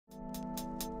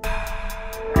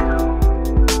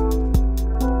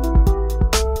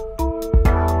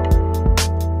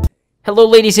Hello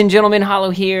ladies and gentlemen, Hollow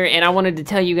here, and I wanted to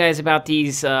tell you guys about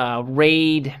these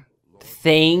raid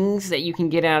things that you can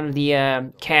get out of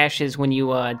the caches when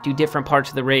you do different parts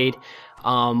of the raid.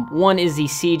 One is the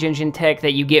siege engine tech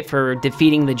that you get for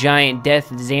defeating the giant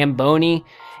death Zamboni,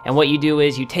 and what you do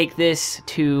is you take this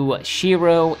to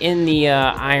Shiro in the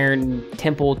Iron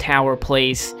Temple Tower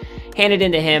place, hand it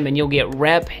into him, and you'll get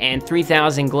rep and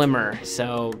 3000 glimmer,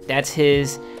 so that's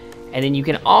his. And then you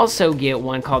can also get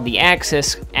one called the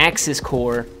Aksis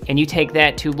core, and you take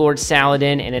that to Lord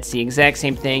Saladin, and it's the exact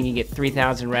same thing. You get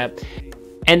 3000 rep.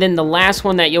 And then the last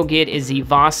one that you'll get is the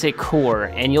Vosik core,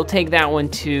 and you'll take that one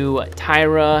to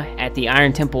Tyra at the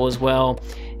Iron Temple as well,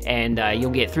 and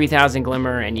you'll get 3000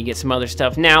 glimmer, and you get some other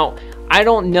stuff. Now, I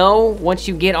don't know, once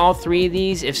you get all three of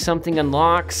these, if something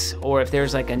unlocks, or if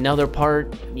there's like another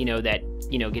part, you know, that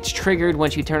gets triggered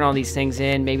once you turn all these things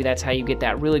in. Maybe that's how you get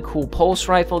that really cool pulse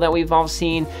rifle that we've all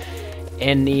seen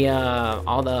in the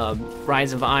all the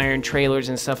Rise of Iron trailers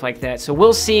and stuff like that. So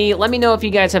we'll see. Let me know if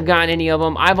you guys have gotten any of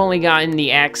them. I've only gotten the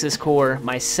Aksis core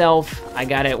myself. I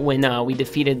got it when we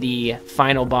defeated the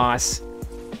final boss,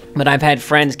 but I've had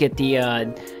friends get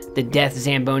the Death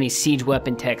Zamboni siege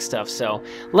weapon tech stuff. So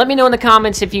let me know in the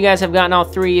comments if you guys have gotten all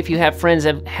three. If you have friends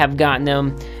that have gotten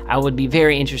them, I would be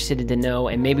very interested to know,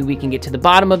 and maybe we can get to the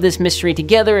bottom of this mystery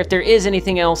together if there is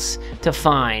anything else to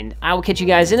find. I will catch you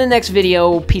guys in the next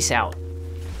video. Peace out.